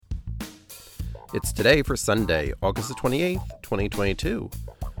It's today for Sunday, August the 28th, 2022.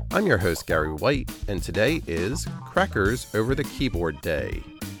 I'm your host, Gary White, and today is Crackers Over the Keyboard Day,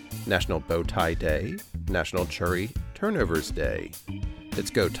 National Bow Tie Day, National Cherry Turnovers Day, It's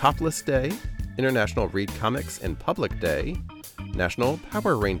Go Topless Day, International Read Comics in Public Day, National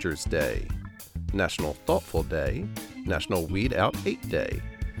Power Rangers Day, National Thoughtful Day, National Weed Out Hate Day,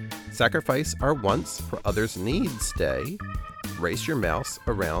 Sacrifice Our Wants for Others' Needs Day, Race Your Mouse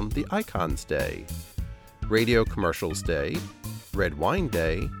Around the Icons Day, Radio Commercials Day, Red Wine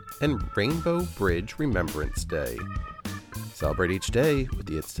Day, and Rainbow Bridge Remembrance Day. Celebrate each day with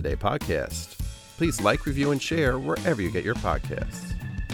the It's Today podcast. Please like, review, and share wherever you get your podcasts.